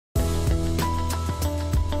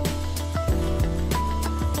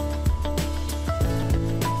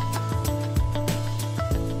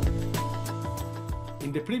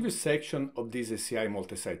previous section of this ACI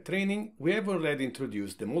multi-site training, we have already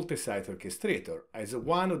introduced the Multisite Orchestrator as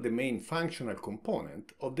one of the main functional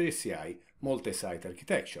components of the ACI multi-site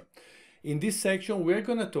architecture. In this section, we are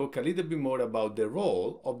going to talk a little bit more about the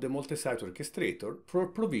role of the Multisite Orchestrator for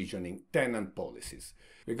provisioning tenant policies.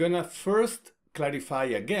 We're going to first clarify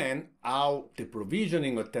again how the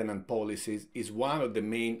provisioning of tenant policies is one of the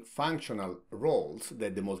main functional roles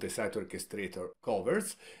that the Multisite Orchestrator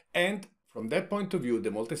covers, and from that point of view, the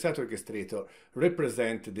Multisite Orchestrator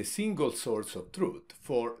represents the single source of truth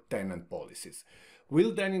for tenant policies.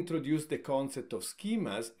 We'll then introduce the concept of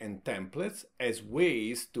schemas and templates as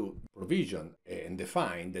ways to provision and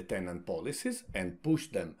define the tenant policies and push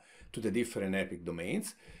them to the different APIC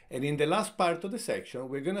domains. And in the last part of the section,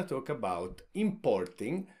 we're going to talk about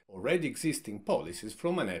importing already existing policies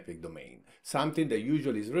from an APIC domain, something that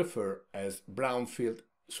usually is referred as Brownfield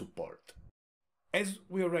support. As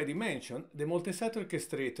we already mentioned, the Multisite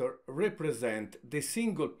Orchestrator represents the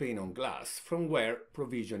single pane of glass from where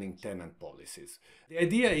provisioning tenant policies. The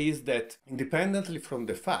idea is that independently from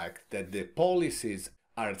the fact that the policies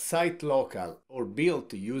are site local or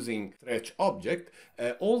built using stretch object,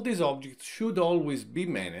 all these objects should always be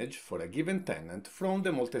managed for a given tenant from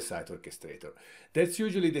the Multisite Orchestrator. That's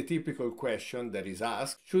usually the typical question that is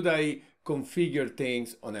asked: should I configure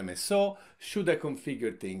things on MSO? Should I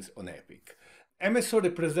configure things on APIC? MSO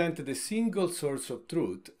represents the single source of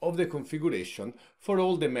truth of the configuration for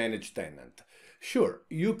all the managed tenants. Sure,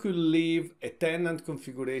 you could leave a tenant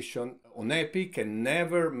configuration on APIC and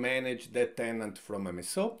never manage that tenant from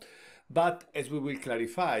MSO, but as we will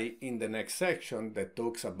clarify in the next section that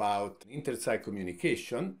talks about inter-site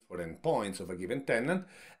communication for endpoints of a given tenant,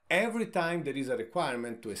 every time there is a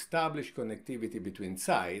requirement to establish connectivity between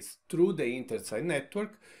sites through the inter-site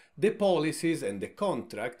network, the policies and the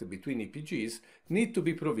contract between EPGs need to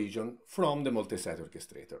be provisioned from the Multisite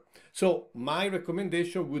Orchestrator. So my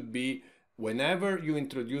recommendation would be, whenever you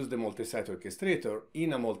introduce the Multisite Orchestrator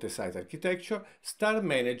in a multi-site architecture, start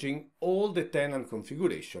managing all the tenant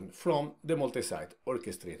configuration from the Multisite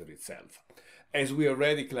Orchestrator itself. As we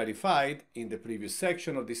already clarified in the previous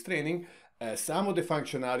section of this training, some of the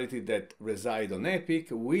functionality that reside on APIC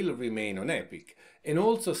will remain on APIC, and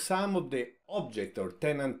also some of the object or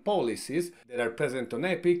tenant policies that are present on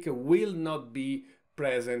APIC will not be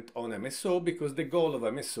present on MSO, because the goal of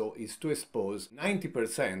MSO is to expose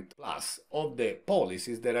 90% plus of the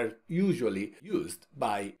policies that are usually used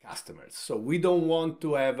by customers. So we don't want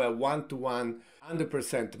to have a one-to-one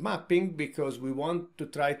 100% mapping, because we want to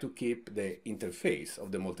try to keep the interface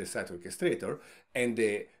of the Multisite Orchestrator and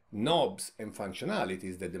the knobs and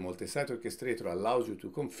functionalities that the Multisite Orchestrator allows you to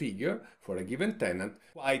configure for a given tenant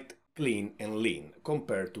quite clean and lean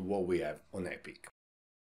compared to what we have on APIC.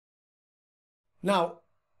 Now,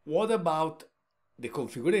 what about the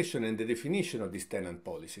configuration and the definition of these tenant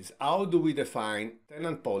policies? How do we define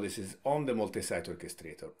tenant policies on the Multisite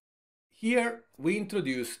Orchestrator? Here we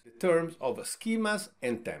introduce the terms of schemas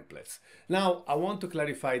and templates. Now, I want to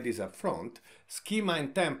clarify this up front. Schema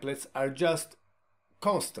and templates are just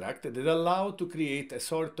construct that allow to create a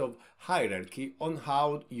sort of hierarchy on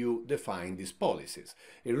how you define these policies.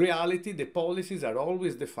 In reality, the policies are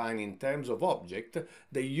always defined in terms of object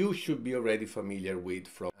that you should be already familiar with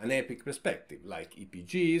from an APIC perspective, like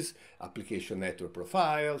EPGs, application network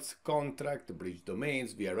profiles, contract, bridge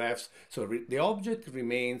domains, VRFs. So the object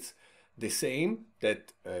remains the same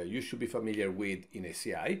that you should be familiar with in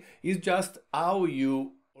ACI. It's just how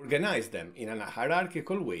you organize them in a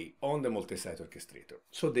hierarchical way on the Multisite Orchestrator.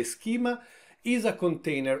 So the schema is a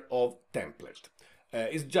container of template.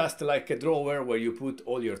 It's just like a drawer where you put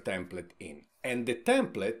all your template in. And the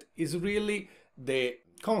template is really the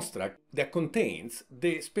construct that contains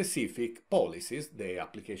the specific policies, the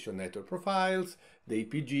application network profiles, the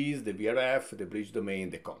EPGs, the VRF, the bridge domain,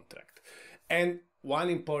 the contract. And one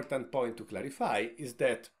important point to clarify is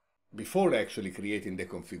that before actually creating the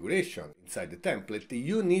configuration inside the template,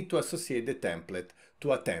 you need to associate the template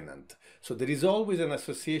to a tenant. So there is always an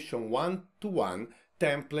association one-to-one,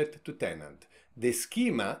 template to tenant. The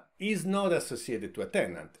schema is not associated to a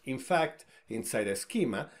tenant. In fact, inside a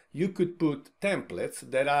schema, you could put templates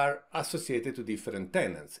that are associated to different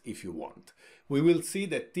tenants if you want. We will see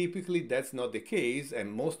that typically that's not the case,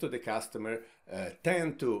 and most of the customers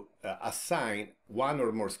tend to assign one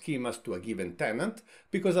or more schemas to a given tenant,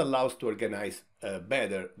 because it allows to organize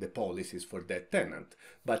better the policies for that tenant.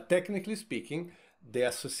 But technically speaking, the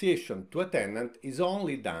association to a tenant is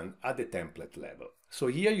only done at the template level. So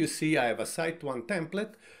here you see I have a site1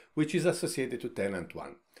 template which is associated to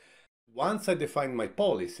tenant1. Once I define my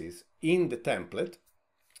policies in the template,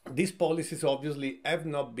 These policies obviously have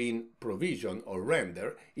not been provisioned or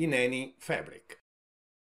rendered in any fabric.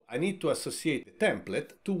 I need to associate the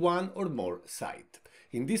template to one or more sites.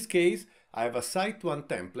 In this case, I have a site1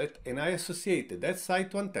 template and I associated that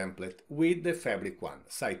site1 template with the fabric one,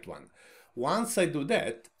 site1. Once I do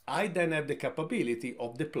that, I then have the capability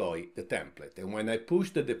of deploy the template. And when I push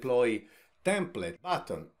the deploy template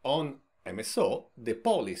button on MSO, the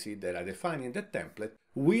policy that I define in the template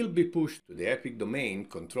will be pushed to the APIC domain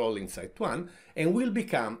controlling site1 and will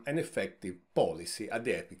become an effective policy at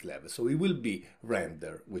the APIC level. So it will be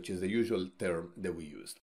rendered, which is the usual term that we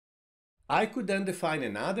use. I could then define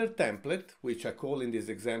another template, which I call in this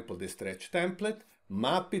example the stretch template,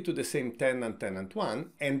 map it to the same tenant, tenant1,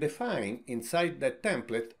 and define inside that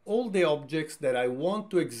template all the objects that I want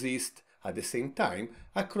to exist at the same time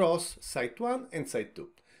across site1 and site2.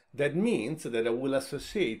 That means that I will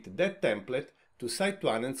associate that template to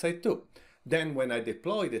site1 and site2. Then when I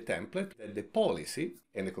deploy the template, the policy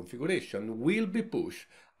and the configuration will be pushed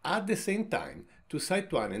at the same time to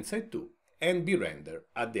site1 and site2 and be rendered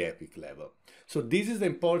at the APIC level. So this is the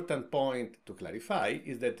important point to clarify,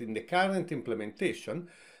 is that in the current implementation,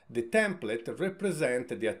 the template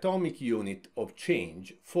represents the atomic unit of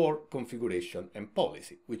change for configuration and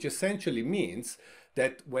policy, which essentially means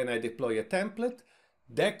that when I deploy a template,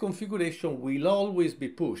 that configuration will always be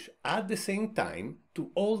pushed at the same time to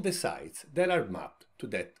all the sites that are mapped to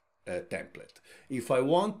that template. If I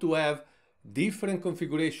want to have different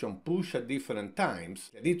configuration push at different times,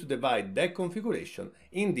 I need to divide that configuration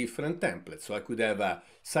in different templates. So I could have a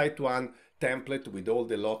site1 template with all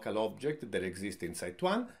the local objects that exist in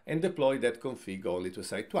site1 and deploy that config only to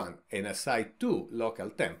site1, and a site2 local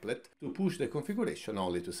template to push the configuration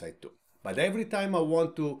only to site2. But every time I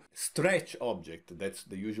want to stretch object, that's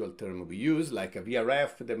the usual term we use, like a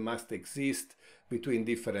VRF that must exist between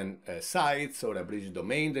different sites, or a bridge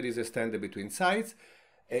domain that is extended between sites,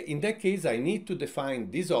 in that case, I need to define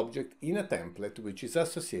this object in a template which is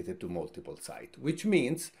associated to multiple sites, which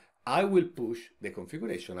means I will push the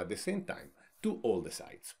configuration at the same time to all the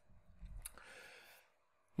sites.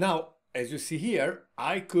 Now, as you see here,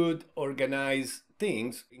 I could organize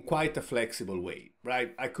things in quite a flexible way,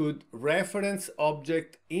 right? I could reference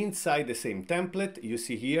object inside the same template. You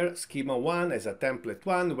see here, schema 1 as a template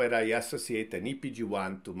 1, where I associate an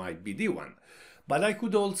EPG1 to my BD1. But I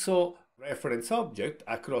could also reference object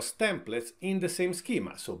across templates in the same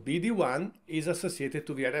schema. So BD1 is associated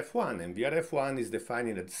to VRF1, and VRF1 is defined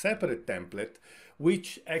in a separate template,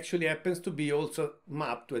 which actually happens to be also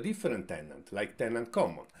mapped to a different tenant, like tenant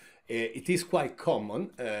common. It is quite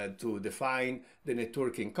common to define the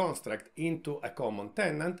networking construct into a common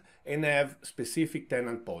tenant and have specific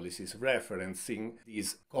tenant policies referencing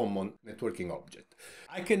this common networking object.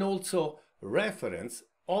 I can also reference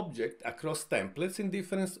object across templates in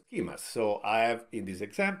different schemas. So I have, in this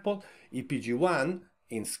example, EPG1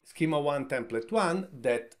 in schema 1 template 1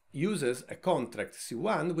 that uses a contract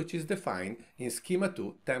C1 which is defined in schema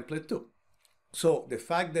 2 template 2. So the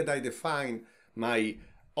fact that I define my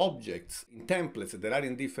objects in templates that are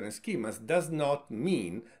in different schemas does not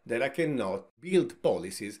mean that I cannot build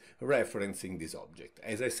policies referencing this object.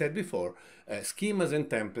 As I said before, schemas and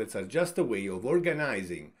templates are just a way of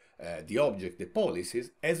organizing the object, the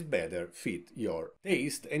policies, as better fit your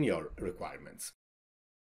taste and your requirements.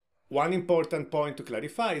 One important point to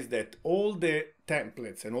clarify is that all the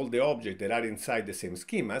templates and all the objects that are inside the same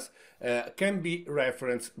schemas can be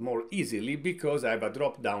referenced more easily because I have a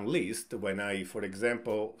drop-down list. When I, for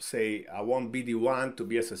example, say I want BD1 to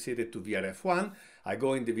be associated to VRF1, I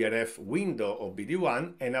go in the VRF window of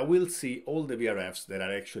BD1 and I will see all the VRFs that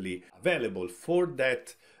are actually available for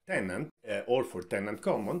that tenant or for tenant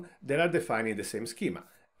common that are defined in the same schema.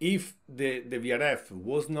 If the VRF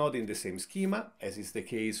was not in the same schema, as is the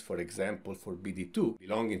case, for example, for BD2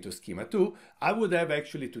 belonging to schema 2, I would have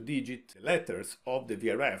actually to digit letters of the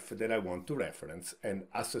VRF that I want to reference and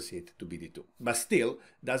associate to BD2. But still,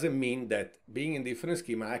 doesn't mean that being in different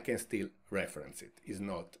schema, I can still reference it. It's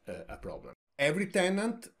not a problem. Every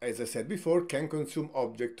tenant, as I said before, can consume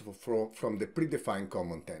objects from the predefined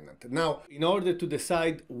common tenant. Now, in order to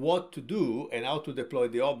decide what to do and how to deploy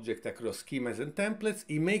the object across schemas and templates,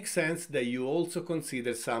 it makes sense that you also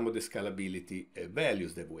consider some of the scalability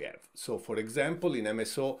values that we have. So, for example, in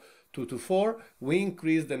MSO 224, we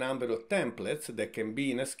increased the number of templates that can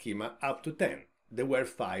be in a schema up to 10. There were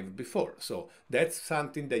 5 before. So that's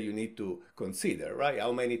something that you need to consider, right?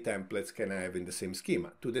 How many templates can I have in the same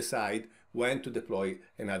schema to decide when to deploy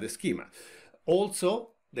another schema.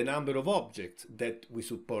 Also, the number of objects that we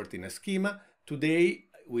support in a schema. Today,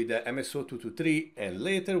 with the MSO 223 and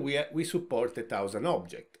later we support 1,000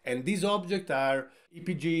 objects. And these objects are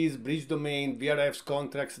EPGs, bridge domain, VRFs,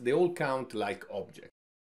 contracts, they all count like objects.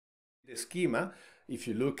 The schema, if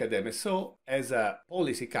you look at the MSO, has a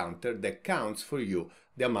policy counter that counts for you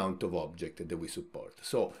the amount of objects that we support.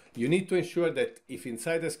 So you need to ensure that if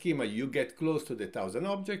inside the schema you get close to the 1,000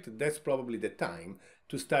 objects, that's probably the time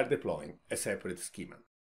to start deploying a separate schema.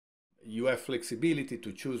 You have flexibility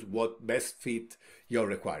to choose what best fit your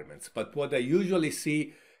requirements. But what I usually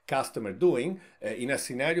see customer doing in a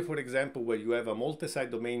scenario, for example, where you have a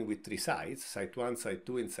multi-site domain with 3 sites, site 1, site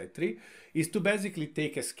 2, and site 3, is to basically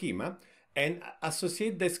take a schema and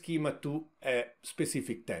associate the schema to a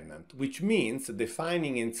specific tenant, which means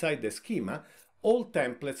defining inside the schema all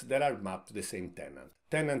templates that are mapped to the same tenant,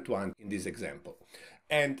 tenant 1 in this example.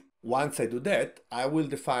 And once I do that, I will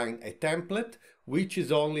define a template which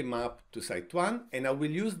is only mapped to site 1, and I will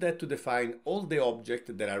use that to define all the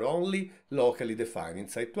objects that are only locally defined in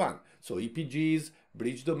site 1. So EPGs,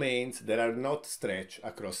 bridge domains that are not stretched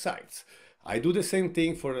across sites. I do the same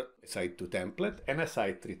thing for a site 2 template and a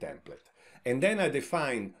site 3 template. And then I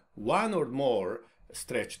define one or more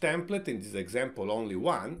stretch template, in this example only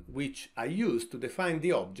one, which I use to define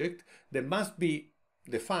the object that must be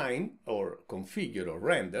define or configure or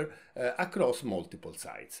render across multiple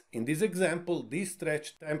sites. In this example, this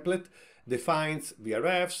stretch template defines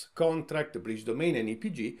VRFs, contract, bridge domain, and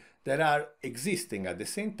EPG that are existing at the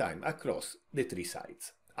same time across the 3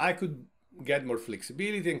 sites. I could get more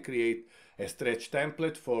flexibility and create a stretch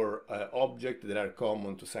template for objects that are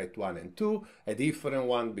common to site 1 and 2, a different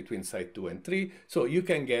one between site 2 and 3. So you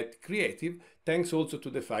can get creative, thanks also to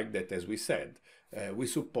the fact that, as we said, we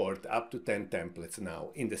support up to 10 templates now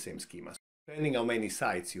in the same schema. Depending how many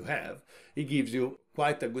sites you have, it gives you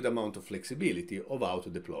quite a good amount of flexibility of how to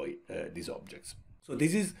deploy these objects. So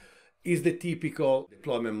this is the typical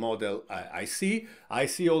deployment model I see. I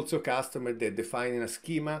see also customers that define in a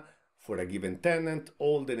schema for a given tenant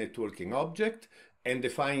all the networking object and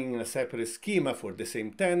defining a separate schema for the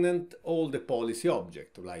same tenant all the policy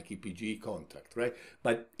object like EPG contract, right?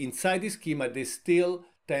 But inside the schema, they still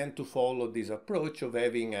tend to follow this approach of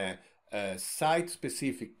having a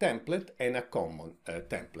site-specific template and a common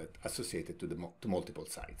template associated to multiple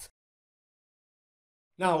sites.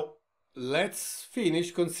 Now, let's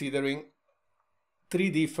finish considering 3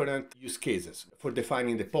 different use cases for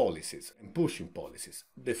defining the policies and pushing policies.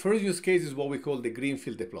 The first use case is what we call the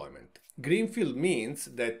Greenfield deployment. Greenfield means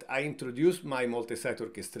that I introduce my multi-site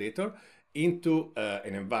orchestrator into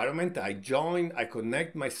an environment. I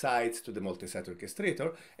connect my sites to the multi-site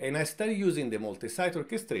orchestrator, and I start using the multi-site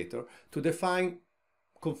orchestrator to define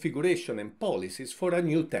configuration and policies for a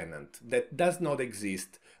new tenant that does not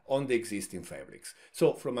exist on the existing fabrics.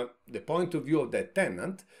 So from the point of view of that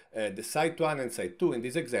tenant, the site 1 and site 2 in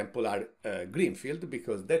this example are greenfield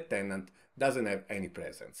because that tenant doesn't have any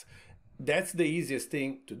presence. That's the easiest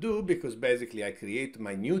thing to do because basically I create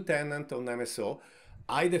my new tenant on MSO.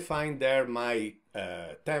 I define there my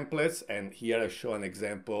templates, and here I show an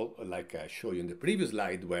example like I showed you in the previous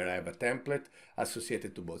slide where I have a template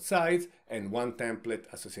associated to both sides and one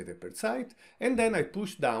template associated per site, and then I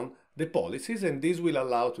push down the policies, and this will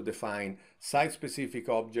allow to define site-specific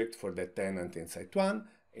object for that tenant in site 1,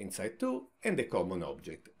 in site 2, and the common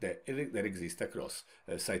object that exists across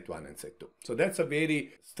site 1 and site 2. So that's a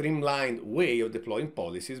very streamlined way of deploying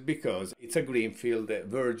policies because it's a greenfield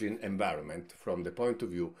virgin environment from the point of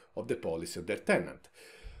view of the policy of that tenant.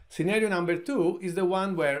 Scenario number 2 is the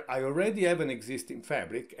one where I already have an existing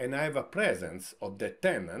fabric and I have a presence of that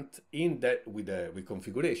tenant in that with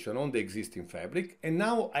configuration on the existing fabric, and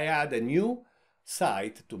now I add a new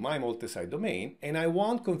site to my multi-site domain and I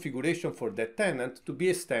want configuration for that tenant to be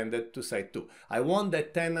extended to site 2. I want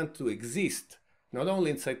that tenant to exist not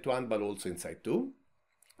only in site 1 but also in site 2.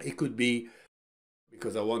 It could be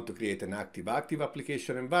because I want to create an active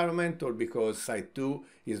application environment, or because site 2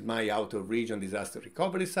 is my out of region disaster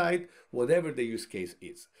recovery site, whatever the use case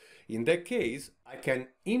is. In that case, I can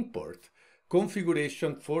import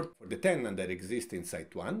configuration for the tenant that exists in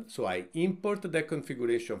site 1. So I import that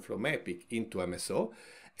configuration from APIC into MSO,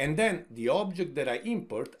 and then the object that I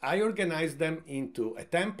import, I organize them into a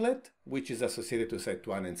template which is associated to site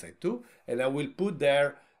 1 and site 2, and I will put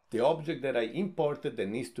there the object that I imported that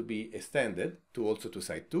needs to be extended to also to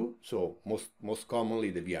site 2, so most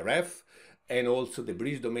commonly the VRF, and also the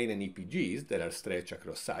bridge domain and EPGs that are stretched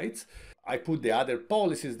across sites. I put the other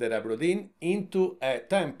policies that I brought in into a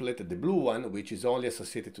template, the blue one, which is only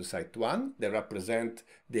associated to site 1, that represent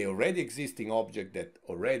the already existing object that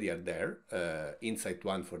already are there in site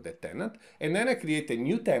 1 for that tenant. And then I create a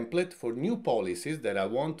new template for new policies that I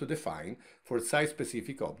want to define for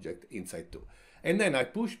site-specific object in site 2. And then I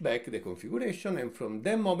push back the configuration, and from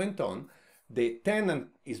that moment on, the tenant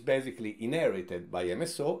is basically inherited by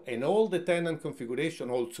MSO, and all the tenant configuration,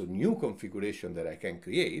 also new configuration that I can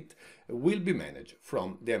create, will be managed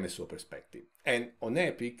from the MSO perspective. And on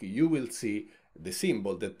APIC, you will see the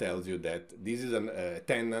symbol that tells you that this is a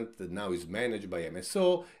tenant that now is managed by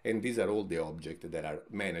MSO, and these are all the objects that are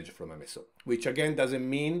managed from MSO, which again doesn't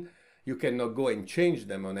mean you cannot go and change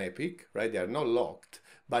them on APIC, right? They are not locked,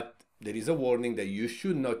 but there is a warning that you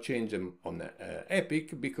should not change them on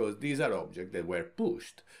APIC, because these are objects that were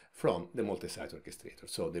pushed from the Multisite Orchestrator.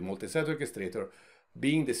 So the Multisite Orchestrator,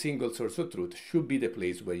 being the single source of truth, should be the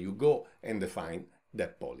place where you go and define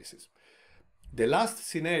that policies. The last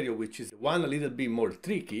scenario, which is one a little bit more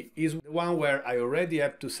tricky, is the one where I already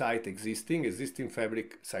have two sites existing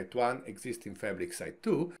fabric site 1, existing fabric site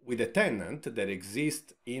 2, with a tenant that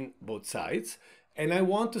exists in both sites, and I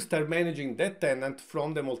want to start managing that tenant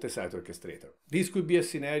from the Multisite Orchestrator. This could be a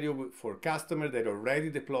scenario for customers that already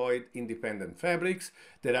deployed independent fabrics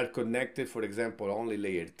that are connected, for example, only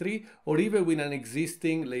layer 3, or even with an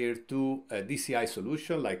existing layer 2 DCI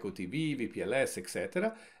solution like OTV, VPLS,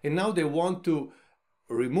 etc. And now they want to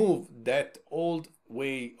remove that old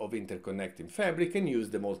way of interconnecting fabric and use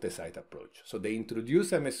the multi-site approach. So they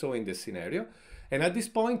introduce MSO in this scenario, and at this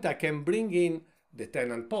point I can bring in the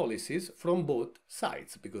tenant policies from both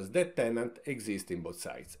sides, because that tenant exists in both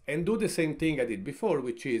sides, and do the same thing I did before,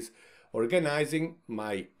 which is organizing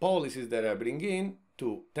my policies that I bring in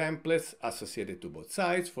to templates associated to both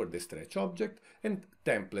sides for the stretch object, and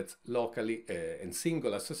templates locally and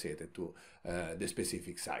single associated to the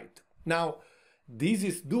specific site. Now, this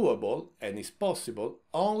is doable and is possible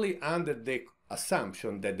only under the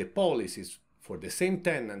assumption that the policies for the same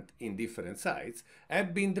tenant in different sites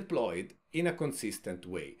have been deployed in a consistent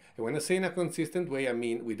way. And when I say in a consistent way, I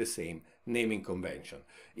mean with the same naming convention.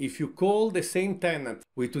 If you call the same tenant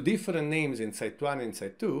with two different names in site 1 and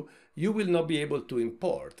site 2, you will not be able to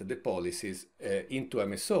import the policies into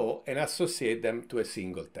MSO and associate them to a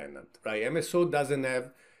single tenant, right? MSO doesn't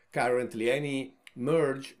have currently any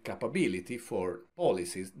merge capability for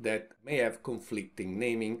policies that may have conflicting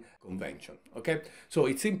naming convention, okay? So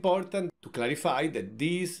it's important to clarify that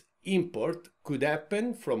this import could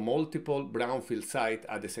happen from multiple brownfield sites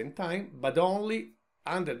at the same time, but only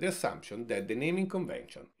under the assumption that the naming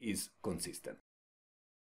convention is consistent.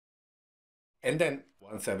 And then,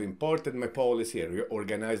 once I've imported my policy and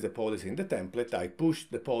reorganized the policy in the template, I push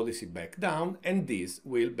the policy back down, and this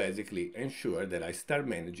will basically ensure that I start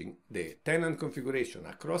managing the tenant configuration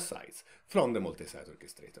across sites from the Multisite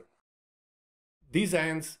Orchestrator. This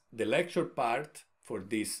ends the lecture part for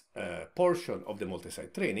this portion of the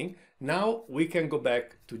multi-site training. Now we can go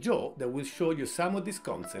back to Joe that will show you some of this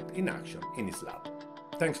concept in action in his lab.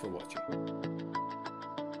 Thanks for watching.